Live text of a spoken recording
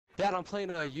Dad, I'm playing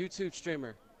a YouTube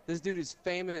streamer. This dude is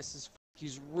famous as f.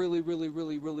 He's really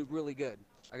good.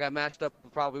 I got matched up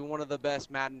with probably one of the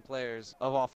best Madden players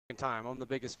of all time. I'm the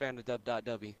biggest fan of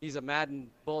Dub.W. He's a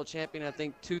Madden Bowl champion, I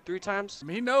think 2-3 times.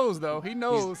 He knows though. He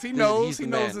knows. He knows his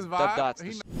vibe. He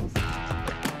knows.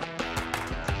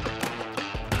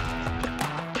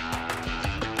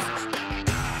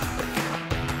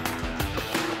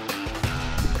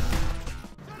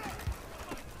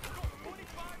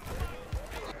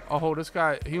 Oh, this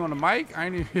guy, he on the mic?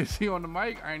 Is he on the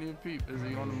mic? I ain't even peep. Is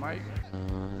he on the mic?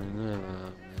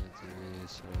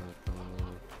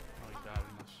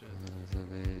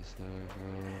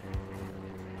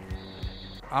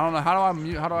 I don't know.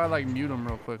 How do I like mute him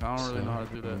real quick? I don't really know how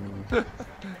to do that.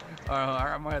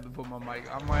 Alright, I might have to put my mic.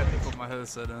 I might have to put my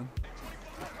headset in.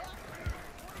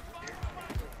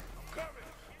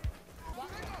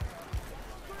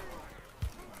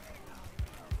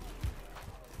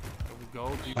 There we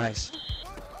go. Nice.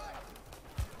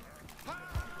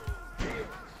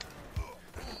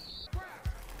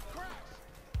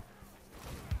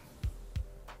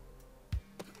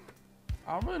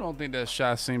 I really don't think that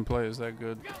shot scene play is that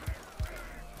good.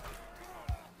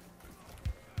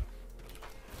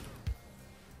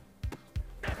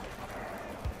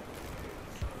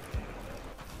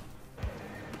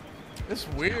 It's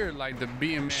weird, like the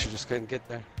beating man. She just couldn't get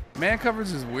there. Man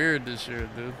coverage is weird this year,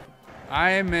 dude.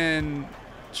 I am in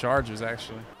Chargers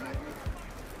actually.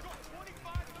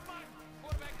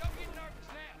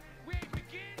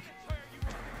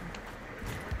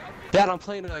 Dad, I'm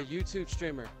playing a YouTube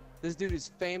streamer. This dude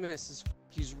is famous as f.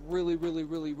 He's really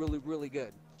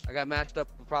good. I got matched up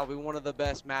with probably one of the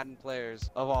best Madden players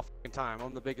of all time.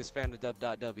 I'm the biggest fan of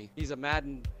Dub.W. He's a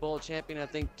Madden Bowl champion, I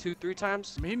think 2-3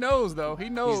 times. He knows though. He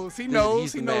knows. He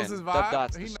knows his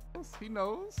vibe. He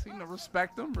knows.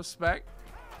 Respect him. Respect.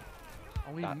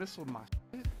 Oh, he missiled my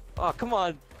shit. Oh, come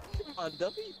on. Come on,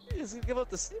 W. You just gonna give up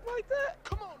the seam like that?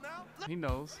 Come on now. He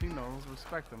knows.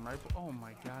 Respect him, right? But, oh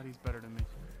my God, he's better than me.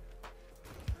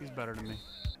 He's better than me.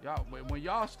 Y'all, when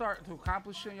y'all start to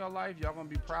accomplish shit in your life, y'all gonna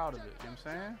be proud of it. You know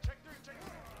what I'm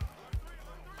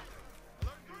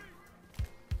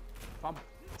saying?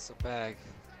 That's a bag.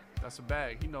 That's a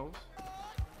bag. He knows.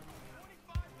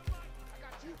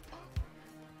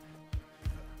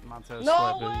 Montez No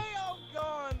sweat, way baby. I'm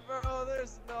gone, bro.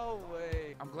 There's no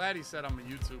way. I'm glad he said I'm a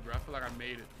YouTuber. I feel like I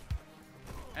made it.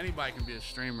 Anybody can be a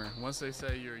streamer. Once they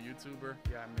say you're a YouTuber,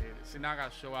 yeah, I made it. See, now I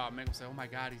gotta show out, make them say, oh my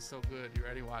God, he's so good. You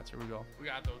ready? Watch, here we go. We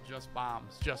got those just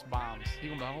bombs. He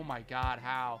gonna be like, oh my God,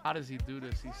 how? How does he do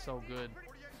this? He's so good.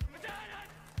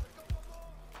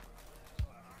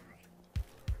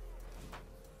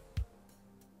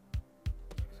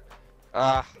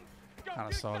 Kind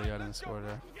of salty I didn't score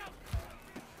there.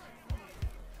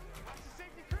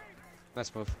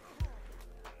 Nice move.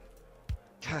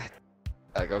 God.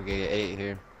 I go get 8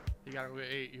 here. He gotta go get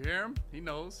 8. You hear him? He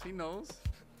knows.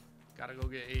 Gotta go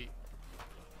get 8.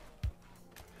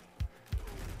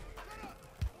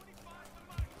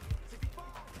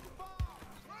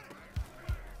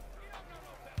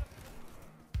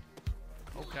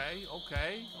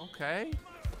 Okay.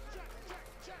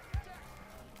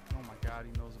 Oh my God,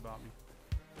 he knows about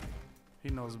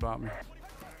me.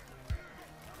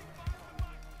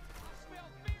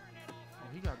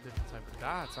 He got different type of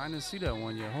dots. I didn't see that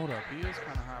one yet. Hold up. He is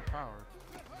kind of high powered.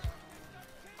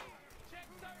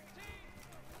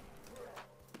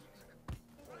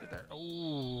 Get that.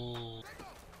 Ooh.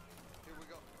 Here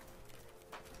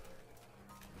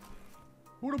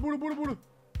we go. Buddha.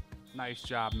 Nice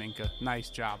job, Minka. Nice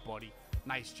job, buddy.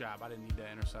 Nice job. I didn't need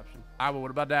that interception. All right, well,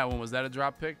 what about that one? Was that a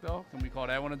drop pick, though? Can we call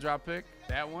that one a drop pick?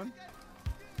 That one?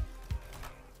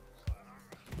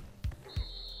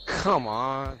 Come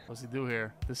on. What's he do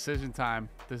here? Decision time.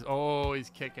 Oh,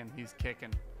 he's kicking. He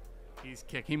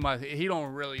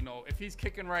don't really know. If he's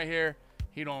kicking right here,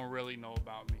 he don't really know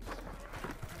about me.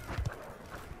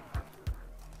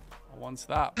 One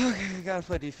stop. Okay, we gotta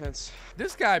play defense.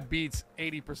 This guy beats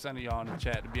 80% of y'all in the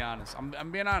chat, to be honest.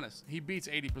 I'm being honest. He beats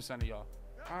 80% of y'all.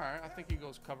 All right, I think he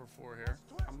goes cover 4 here.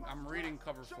 I'm reading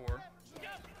cover 4.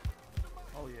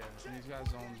 Oh, yeah. And he's got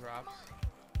zone drops.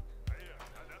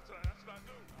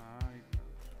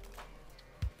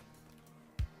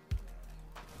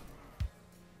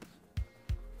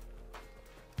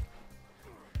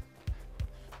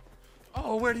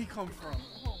 Oh, where'd he come from?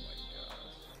 Oh my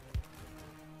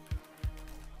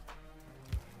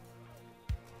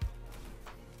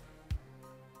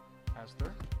gosh.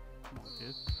 Esther, come on,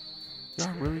 kid.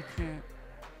 Y'all really can't.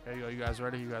 There you go. You guys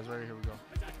ready? Here we go.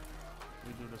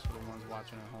 We do this for the ones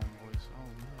watching at home, boys. Oh,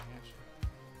 man.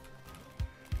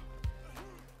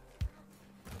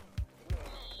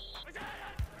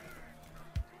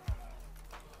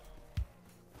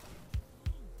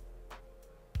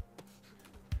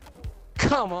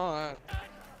 Come on. Did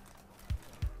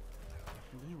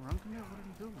he run from there? What did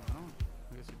he do?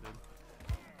 I guess he did.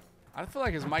 I feel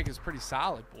like his mic is pretty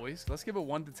solid, boys. Let's give it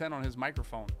 1 to 10 on his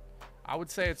microphone. I would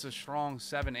say it's a strong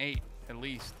 7, 8 at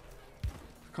least.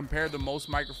 Compared to most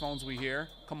microphones we hear.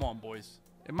 Come on, boys.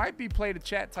 It might be play to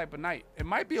chat type of night. It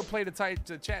might be a play to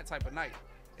chat type of night.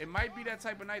 It might be that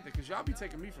type of night because y'all be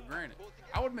taking me for granted.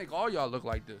 I would make all y'all look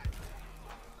like this.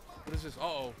 But it's just,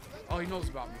 uh-oh. Oh, he knows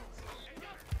about me.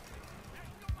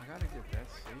 I gotta get that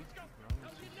safety, bro.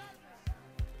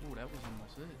 Ooh, that was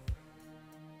almost it.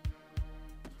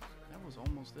 That was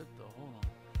almost it, though. Hold on.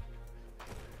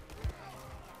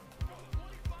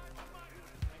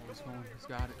 Oh, he's going. He's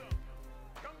got it.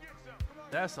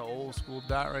 That's an old school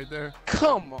dot right there.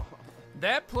 Come on.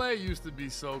 That play used to be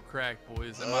so cracked,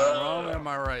 boys. Am I wrong or am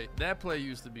I right? That play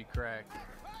used to be cracked.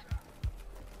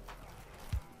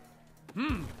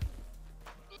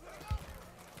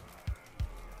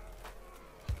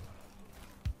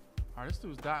 Alright, this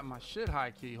dude's dotting my shit high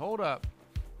key. Hold up.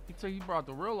 He brought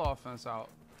the real offense out.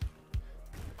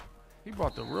 He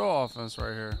brought the real offense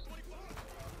right here.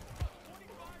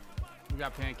 We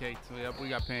got pancaked. Yep, we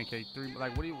got pancaked.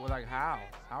 How?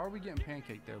 How are we getting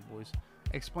pancaked there, boys?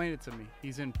 Explain it to me.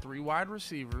 He's in 3 wide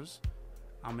receivers.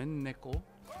 I'm in nickel.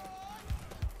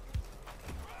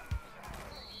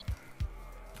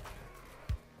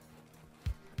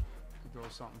 Throw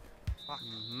something. Fuck. What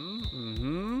are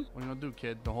you gonna do,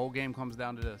 kid? The whole game comes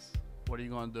down to this. What are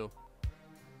you gonna do?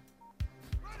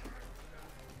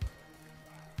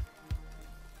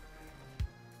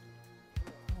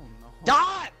 Oh no.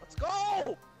 Dot! Let's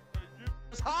go!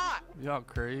 It's hot! Y'all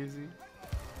crazy.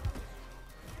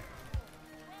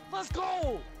 Let's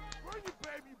go! Bring it,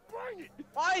 baby, bring it!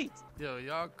 Fight! Yo,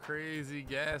 y'all crazy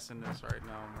gassing this right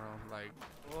now, bro. Like,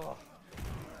 Oh.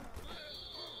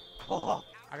 Oh.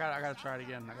 I gotta try it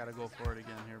again. I gotta go for it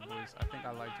again here, boys. I think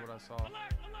I liked what I saw.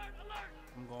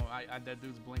 I'm going. That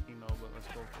dude's blinking though, but let's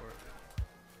go for it.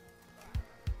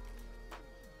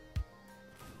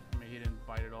 I mean, he didn't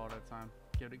bite it all that time.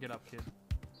 Get up, kid.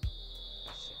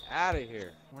 Out of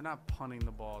here. We're not punting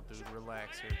the ball, dude.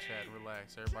 Relax here, Chad.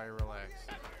 Relax. Everybody relax.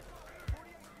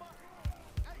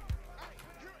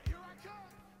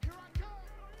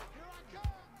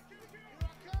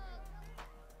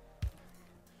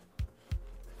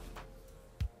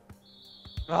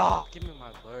 Oh, give me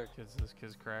my lurk. This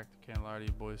kid's cracked. Can't lie to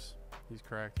you, boys. He's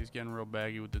cracked. He's getting real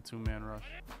baggy with the 2-man rush.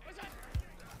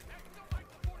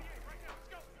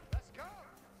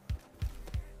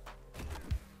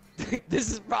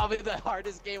 This is probably the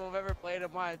hardest game I've ever played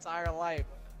in my entire life.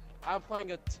 I'm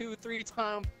playing a 2-3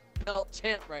 time belt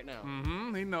champ right now.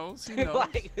 He knows. He knows.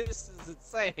 Like, this is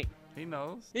insane. He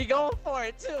knows. He going for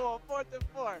it too on 4th and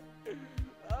 4.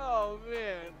 Oh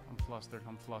man. I'm flustered.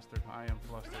 I'm flustered. I am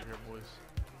flustered here, boys.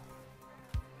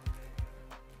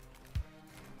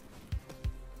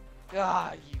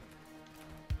 Ah, you.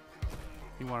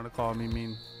 He wanted to call me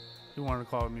mean. He wanted to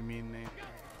call me mean name.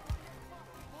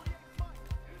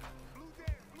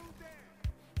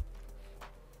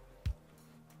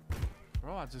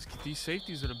 Bro, these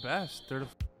safeties are the best. They're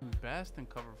the best in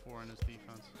cover 4 in this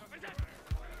defense.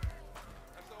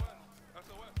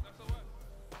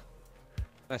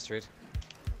 Nice read.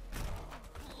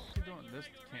 You doing this?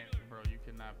 Can't, bro. You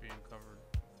cannot be in cover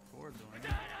 4 doing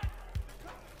it.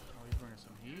 Oh, you bringing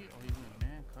some heat? Oh, you in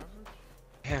man coverage?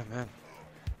 Yeah, man.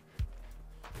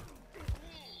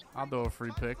 I'll do a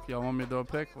free pick. Y'all want me to do a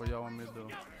pick? What y'all want me to do?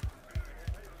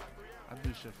 I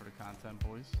do shit for the content,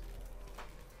 boys.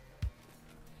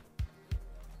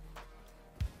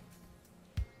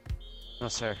 No,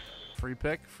 sir. Free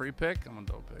pick, free pick. I'm gonna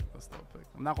do a pick. Let's do a pick.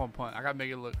 I'm not gonna punt. I gotta make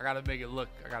it look. I gotta make it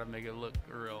look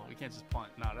real. We can't just punt.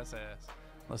 No, that's ass.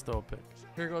 Let's throw a pick.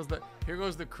 Here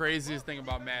goes the craziest thing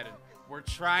about Madden. We're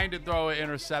trying to throw an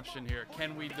interception here.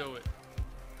 Can we do it?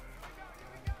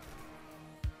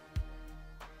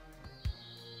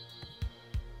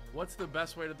 What's the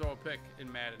best way to throw a pick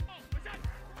in Madden?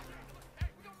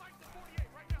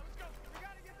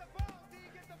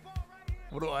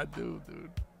 What do I do,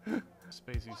 dude?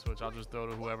 Spacing switch. I'll just throw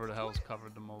to whoever the hell's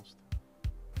covered the most.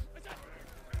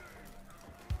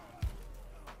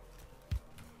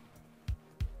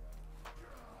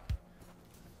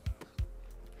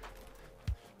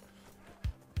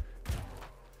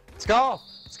 Let's go!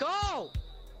 Let's go!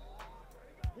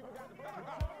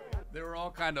 They were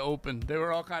all kind of open. They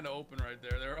were all kind of open right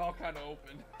there. They were all kind of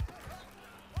open.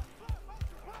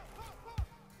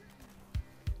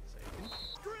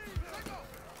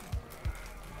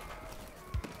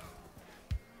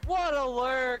 What a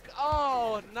lurk!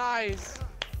 Oh, nice.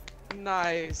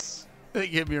 Nice. They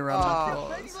give me a round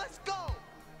of applause. Let's go!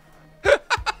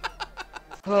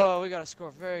 Oh, we gotta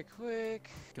score very quick.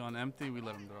 Going empty, we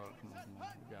let him throw it. Come on, come on.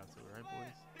 We got to, right,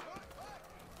 boys?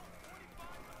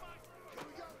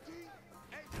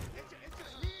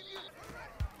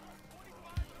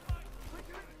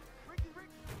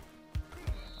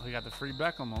 Oh, he got the free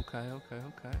Beckham. Okay, okay,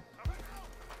 okay.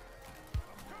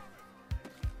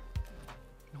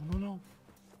 No, no, no.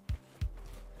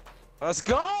 Let's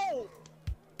go!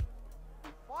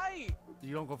 Fight!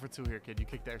 You don't go for 2 here, kid. You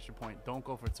kick the extra point. Don't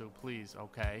go for 2, please.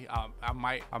 Okay. I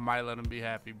might let him be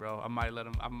happy, bro. I might let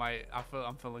him.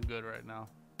 I'm feeling good right now.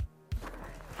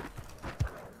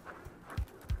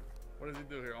 What does he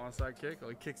do here? Onside kick? Oh,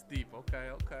 he kicks deep. Okay,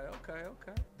 okay, okay,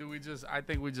 okay. I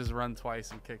think we just run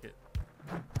twice and kick it.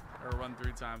 Or run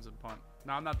 3 times and punt.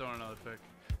 No, I'm not throwing another pick.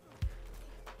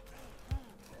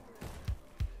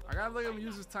 I gotta let him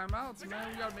use his timeouts,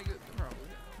 man. We gotta make it. Bro,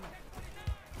 come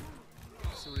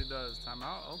on. See what he does.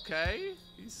 Timeout. Okay.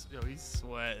 He's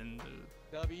sweating, dude.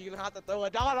 W, you're gonna have to throw a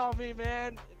dot on me,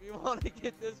 man. If you want to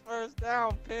get this first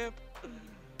down, pimp.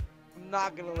 I'm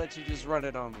not gonna let you just run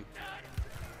it on me.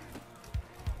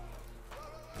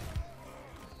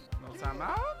 No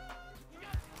timeout?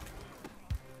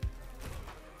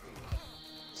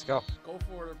 Let's go. Go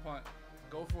for it or punt.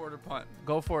 Go for it or punt.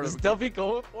 Go for it. Is W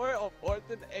going for it on 4th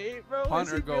and 8, bro? Punt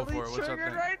is or he go really for it? What's up,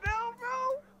 triggered then? right now,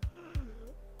 bro?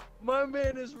 My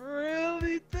man is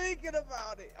really thinking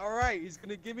about it. All right, he's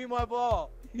gonna give me my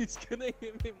ball. He's gonna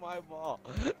give me my ball.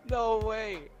 No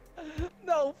way.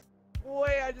 No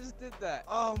way I just did that.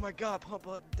 Oh my God, pump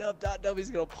up. W's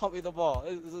gonna pump me the ball.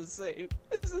 This is insane.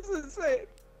 This is insane.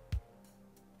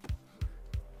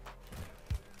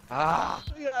 Ah,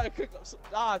 we gotta cook up some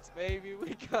dots, baby.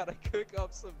 We gotta cook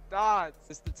up some dots.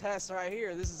 It's the test right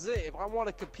here. This is it. If I want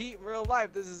to compete in real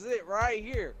life, this is it right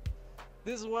here.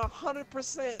 This is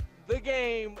 100% the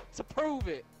game to prove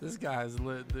it. This guy's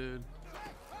lit, dude.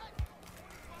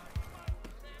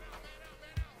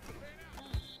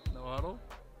 No huddle?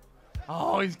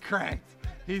 Oh, he's cracked.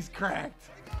 He's cracked.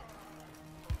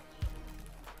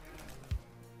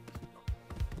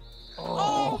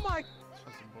 Oh my.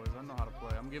 Listen, boys, I know how to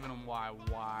play. I'm giving him wide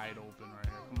open right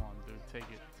here. Come on, dude. Take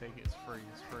it. Take it. It's free.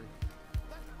 It's free.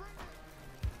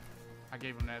 I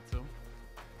gave him that, too.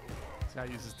 He's got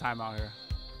to use his timeout here.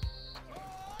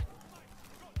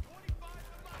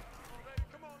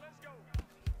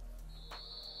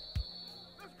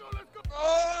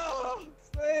 Oh,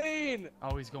 insane.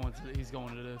 Oh, he's going to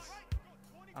this.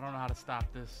 I don't know how to stop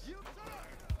this.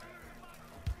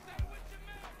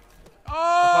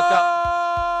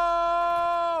 Oh!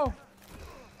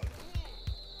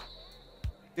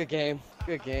 Good game.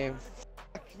 Good game.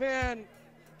 Fuck, man.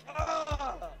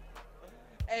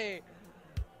 Hey,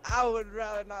 I would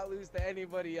rather not lose to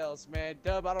anybody else, man.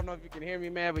 Dub, I don't know if you can hear me,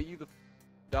 man, but you the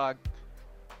dog.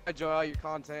 I enjoy all your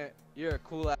content. You're a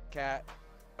cool ass cat.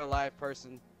 You're a live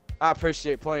person. I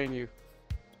appreciate playing you.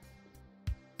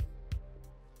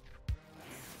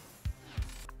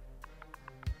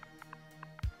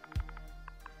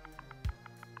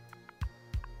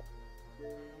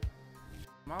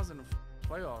 I was in the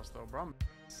playoffs though, bro.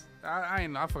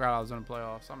 I forgot I was in the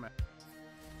playoffs.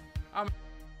 I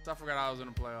forgot I was in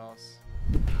the playoffs.